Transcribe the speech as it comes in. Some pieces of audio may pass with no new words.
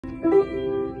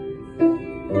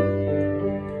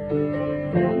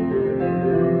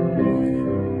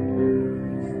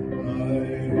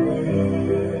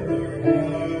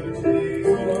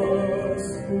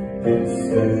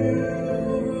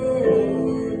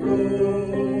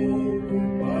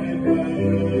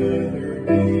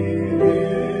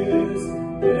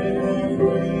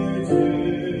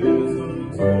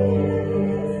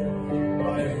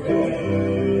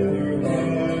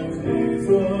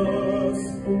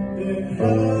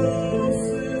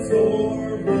houses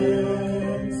or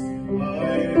lands,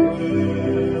 I'd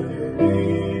rather be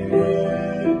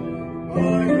led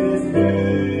by His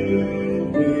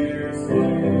veiled dear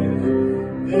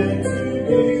Son than to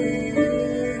be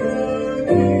the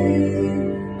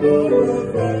king of a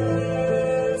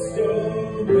vast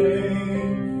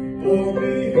domain, or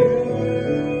be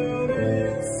held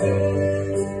in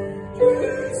sin's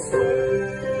dread sway.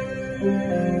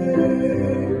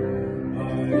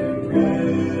 I'd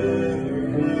rather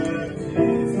have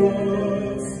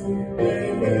Jesus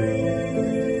than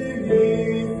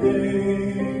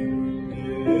anything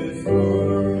this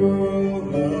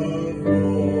world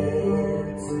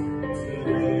affords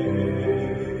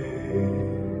today.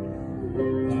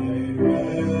 I'd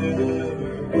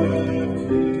rather have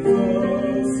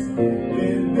Jesus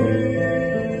than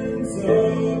millions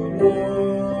of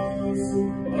wars.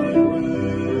 I'd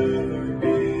rather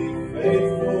be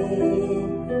faithful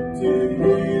to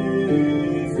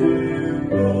His dear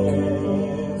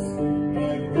cause.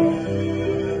 I'd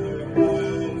rather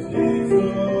have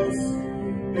Jesus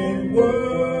than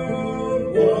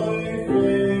worldwide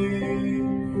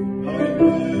fame. I'd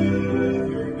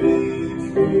rather be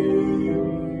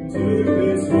true to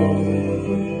His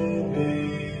holy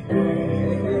name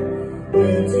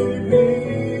than to be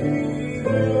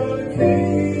the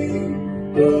king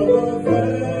of a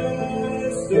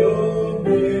vast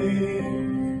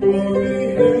domain, or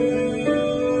be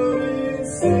held in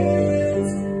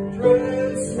sin's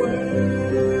dread sway.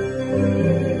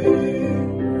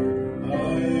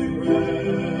 I'd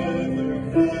rather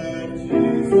have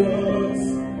Jesus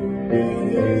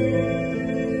than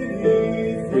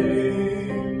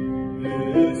anything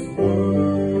this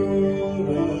world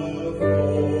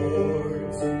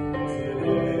affords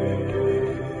today.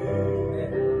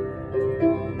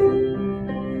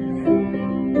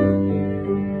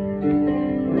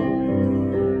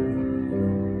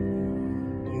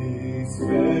 He's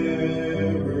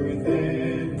fairer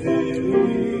than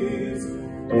days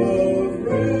of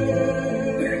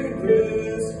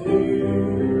redest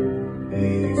blue.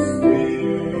 He's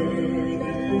sweeter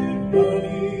than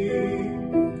honey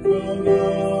from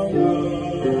out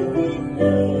of the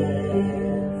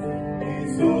fold.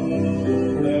 He's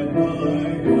all that my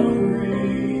hungry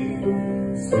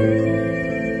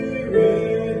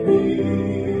spirit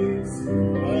needs.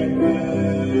 I'd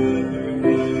rather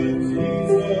have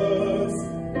Jesus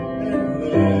and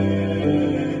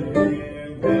let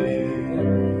Him be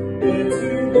than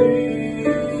to be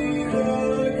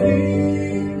the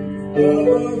king of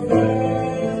a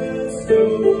vast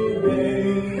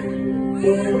domain, or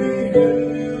be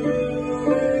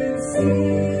held in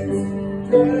sin's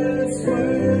dread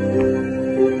sway.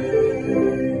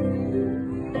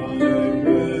 I'd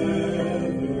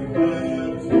rather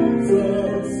have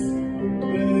Jesus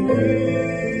than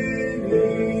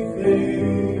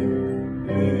anything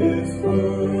this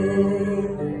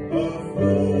world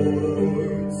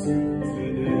affords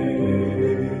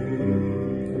today.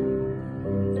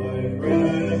 I'd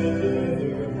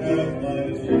rather have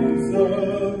my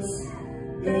Jesus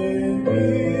than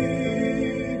me.